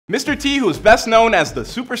Mr. T, who is best known as the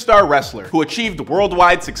superstar wrestler who achieved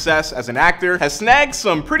worldwide success as an actor, has snagged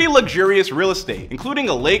some pretty luxurious real estate, including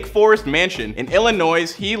a Lake Forest mansion in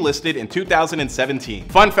Illinois he listed in 2017.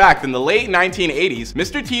 Fun fact, in the late 1980s,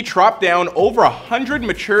 Mr. T chopped down over 100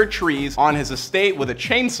 mature trees on his estate with a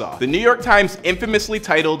chainsaw. The New York Times infamously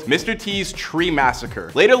titled Mr. T's Tree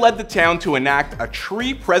Massacre later led the town to enact a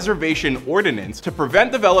tree preservation ordinance to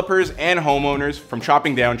prevent developers and homeowners from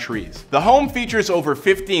chopping down trees. The home features over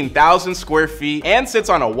 15,000 square feet and sits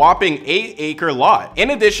on a whopping 8-acre lot. In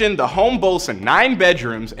addition, the home boasts 9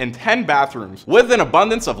 bedrooms and 10 bathrooms with an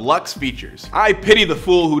abundance of luxe features. I pity the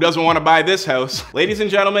fool who doesn't want to buy this house. Ladies and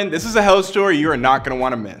gentlemen, this is a house tour you are not going to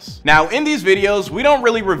want to miss. Now, in these videos, we don't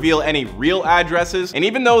really reveal any real addresses, and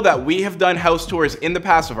even though that we have done house tours in the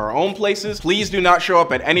past of our own places, please do not show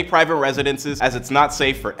up at any private residences as it's not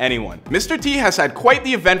safe for anyone. Mr. T has had quite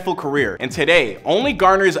the eventful career, and today only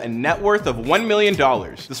garners a net worth of $1 million.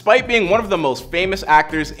 Despite being one of the most famous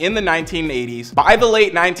actors in the 1980s, by the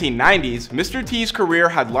late 1990s, Mr. T's career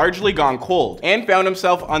had largely gone cold and found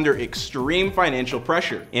himself under extreme financial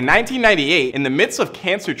pressure. In 1998, in the midst of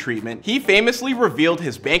cancer treatment, he famously revealed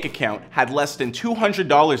his bank account had less than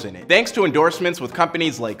 $200 in it. Thanks to endorsements with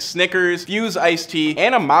companies like Snickers, Fuse Iced Tea,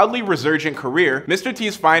 and a mildly resurgent career, Mr.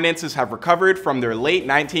 T's finances have recovered from their late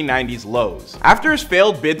 1990s lows. After his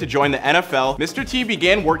failed bid to join the NFL, Mr. T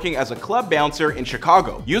began working as a club bouncer in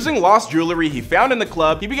Chicago. Using lost jewelry he found in the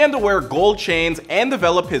club, he began to wear gold chains and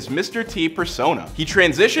develop his Mr. T persona. He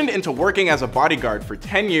transitioned into working as a bodyguard for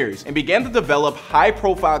 10 years and began to develop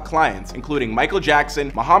high-profile clients, including Michael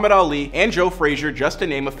Jackson, Muhammad Ali, and Joe Frazier, just to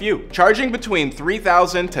name a few, charging between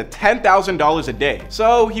 $3,000 to $10,000 a day.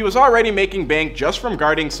 So he was already making bank just from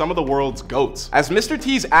guarding some of the world's GOATs. As Mr.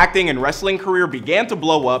 T's acting and wrestling career began to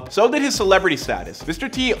blow up, so did his celebrity status.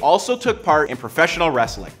 Mr. T also took part in professional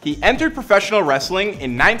wrestling. He entered professional wrestling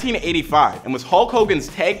in 1985 and was Hulk Hogan's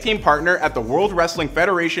tag team partner at the World Wrestling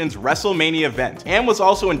Federation's WrestleMania event, and was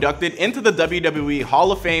also inducted into the WWE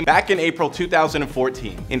Hall of Fame back in April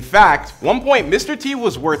 2014. In fact, one point Mr. T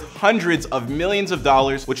was worth hundreds of millions of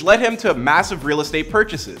dollars, which led him to massive real estate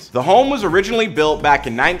purchases. The home was originally built back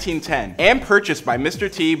in 1910 and purchased by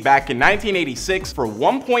Mr. T back in 1986 for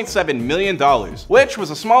 $1.7 million, which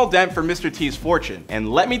was a small dent for Mr. T's fortune.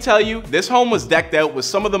 And let me tell you, this home was decked out with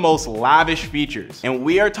some of the most lavish features, and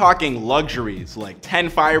we are talking luxuries like 10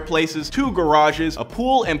 fireplaces, 2 garages, a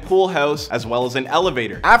pool and pool house, as well as an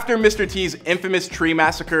elevator. After Mr. T's infamous tree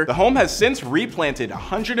massacre, the home has since replanted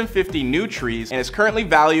 150 new trees and is currently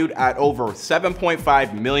valued at over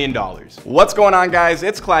 $7.5 million. What's going on, guys?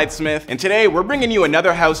 It's Clyde Smith, and today we're bringing you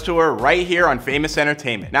another house tour right here on Famous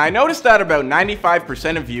Entertainment. Now, I noticed that about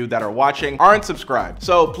 95% of you that are watching aren't subscribed,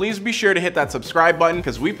 so please be sure to hit that subscribe button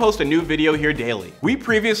because we post a new video here daily. We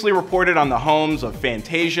previously reported on the homes of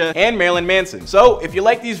Fantasia and Marilyn Manson, so if you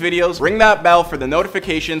like these videos, ring that bell for the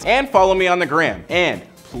notifications and follow me on the gram. And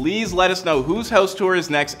please let us know whose house tour is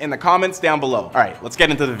next in the comments down below. All right, let's get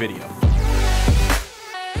into the video.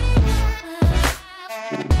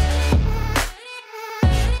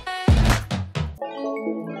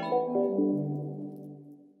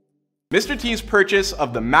 Mr. T's purchase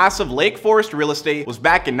of the massive Lake Forest real estate was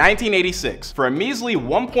back in 1986 for a measly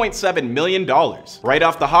 $1.7 million. Right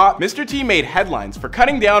off the hop, Mr. T made headlines for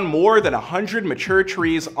cutting down more than 100 mature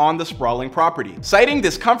trees on the sprawling property. Citing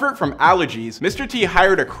discomfort from allergies, Mr. T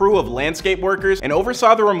hired a crew of landscape workers and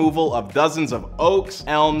oversaw the removal of dozens of oaks,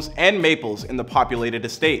 elms, and maples in the populated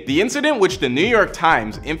estate. The incident, which the New York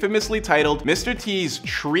Times infamously titled Mr. T's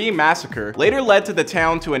Tree Massacre, later led to the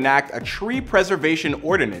town to enact a tree preservation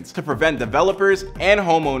ordinance to prevent developers and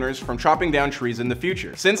homeowners from chopping down trees in the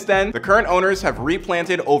future. Since then, the current owners have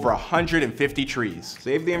replanted over 150 trees.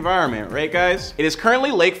 Save the environment, right guys? It is currently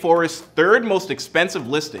Lake Forest's 3rd most expensive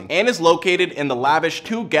listing and is located in the lavish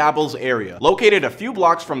Two Gables area, located a few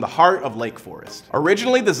blocks from the heart of Lake Forest.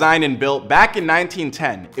 Originally designed and built back in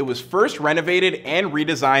 1910, it was first renovated and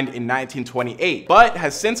redesigned in 1928, but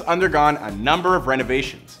has since undergone a number of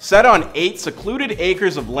renovations. Set on 8 secluded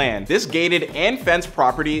acres of land, this gated and fenced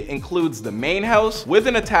property includes the main house with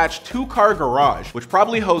an attached 2-car garage, which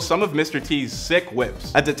probably hosts some of Mr. T's sick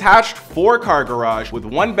whips, a detached 4-car garage with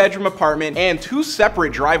 1-bedroom apartment and 2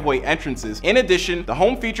 separate driveway entrances. In addition, the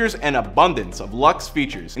home features an abundance of luxe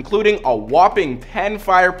features, including a whopping 10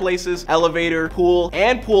 fireplaces, elevator, pool,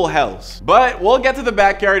 and pool house. But we'll get to the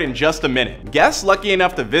backyard in just a minute. Guests lucky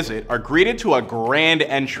enough to visit are greeted to a grand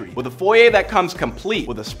entry with a foyer that comes complete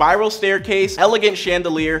with a spiral staircase, elegant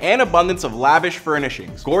chandelier, and abundance of lavish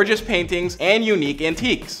furnishings. Gorgeous gorgeous paintings and unique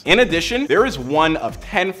antiques. In addition, there is one of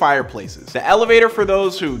 10 fireplaces, the elevator for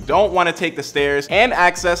those who don't want to take the stairs, and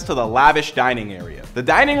access to the lavish dining area. The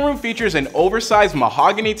dining room features an oversized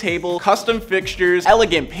mahogany table, custom fixtures,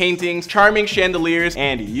 elegant paintings, charming chandeliers,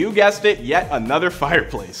 and you guessed it, yet another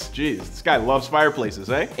fireplace. Jeez, this guy loves fireplaces,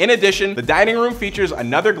 eh? In addition, the dining room features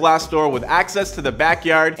another glass door with access to the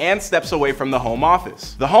backyard and steps away from the home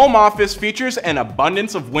office. The home office features an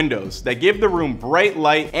abundance of windows that give the room bright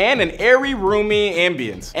light and an airy, roomy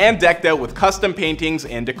ambience, and decked out with custom paintings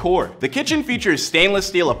and decor. The kitchen features stainless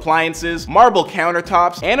steel appliances, marble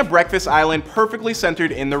countertops, and a breakfast island perfectly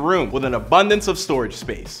centered in the room with an abundance of storage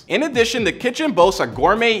space. In addition, the kitchen boasts a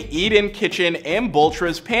gourmet eat-in kitchen and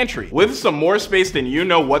Boltra's pantry with some more space than you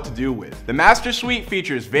know what to do with. The master suite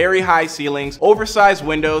features very high ceilings, oversized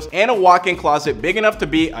windows, and a walk-in closet big enough to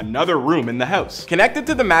be another room in the house. Connected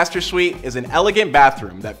to the master suite is an elegant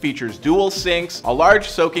bathroom that features dual sinks, a large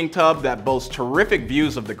soaking tub that boasts terrific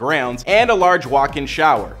views of the grounds, and a large walk-in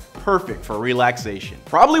shower, perfect for relaxation.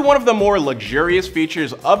 Probably one of the more luxurious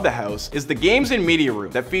features of the house is the games and media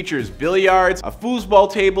room that features billiards, a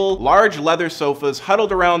foosball table, large leather sofas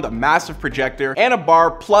huddled around a massive projector, and a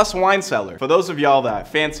bar plus wine cellar for those of y'all that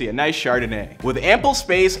fancy a nice Chardonnay. With ample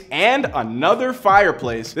space and another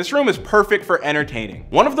fireplace, this room is perfect for entertaining.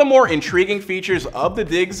 One of the more intriguing features of the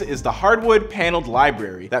digs is the hardwood paneled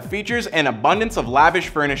library that features an abundance of lavish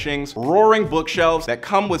furnishings, roaring bookshelves that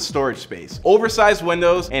come with storage space, oversized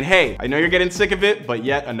windows, and hey, I know you're getting sick of it, but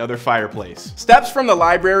yet another fireplace. Steps from the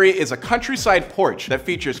library is a countryside porch that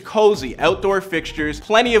features cozy outdoor fixtures,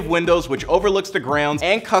 plenty of windows which overlooks the grounds,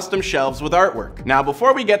 and custom shelves with artwork. Now,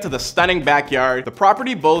 before we get to the stunning backyard, the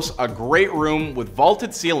property boasts a great room with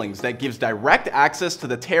vaulted ceilings that gives direct access to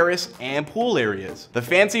the terrace and pool areas. The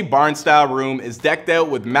fancy barn-style room is decked out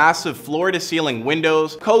with massive floor-to-ceiling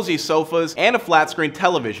windows, cozy sofas, and a flat-screen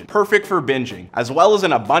television, perfect for binging, as well as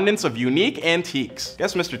an abundance of unique antiques.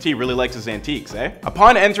 Guess Mr. T really likes his antiques, eh?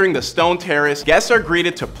 Upon entering the stone terrace, guests are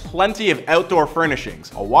greeted to plenty of outdoor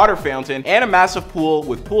furnishings, a water fountain, and a massive pool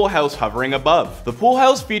with pool house hovering above. The pool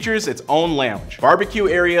house features its own lounge, barbecue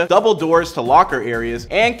area, double doors to locker areas,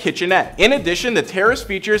 and kitchenette. In addition, the terrace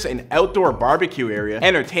features an outdoor barbecue area,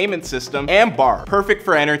 entertainment system, and bar, perfect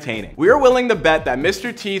for entertaining. We are willing to bet that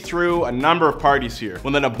Mr. T threw a number of parties here,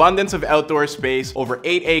 with an abundance of outdoor space, over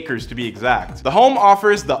 8 acres to be exact. The home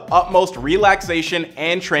offers the utmost relaxation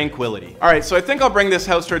and tranquility. Alright, so I think I'll bring this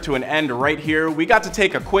house tour to an end right here. We got to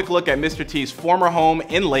take a quick look at Mr. T's former home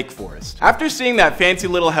in Lake Forest. After seeing that fancy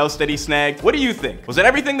little house that he snagged, what do you think? Was it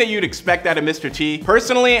everything that you'd expect out of Mr. T?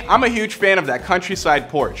 Personally, I'm a huge fan of that countryside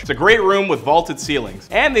porch. It's a great room with vaulted ceilings,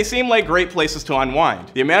 and they seem like great places to unwind.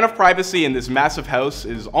 The amount of privacy in this massive house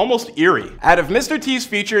is almost eerie. Out of Mr. T's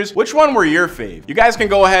features, which one were your fave? You guys can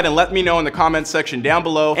go ahead and let me know in the comments section down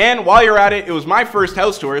below, and while you're at it, it was my first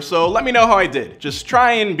house tour, so let me know how I did. Just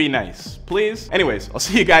try and be nice, please. Anyways, I'll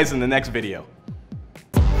see you guys in the next video.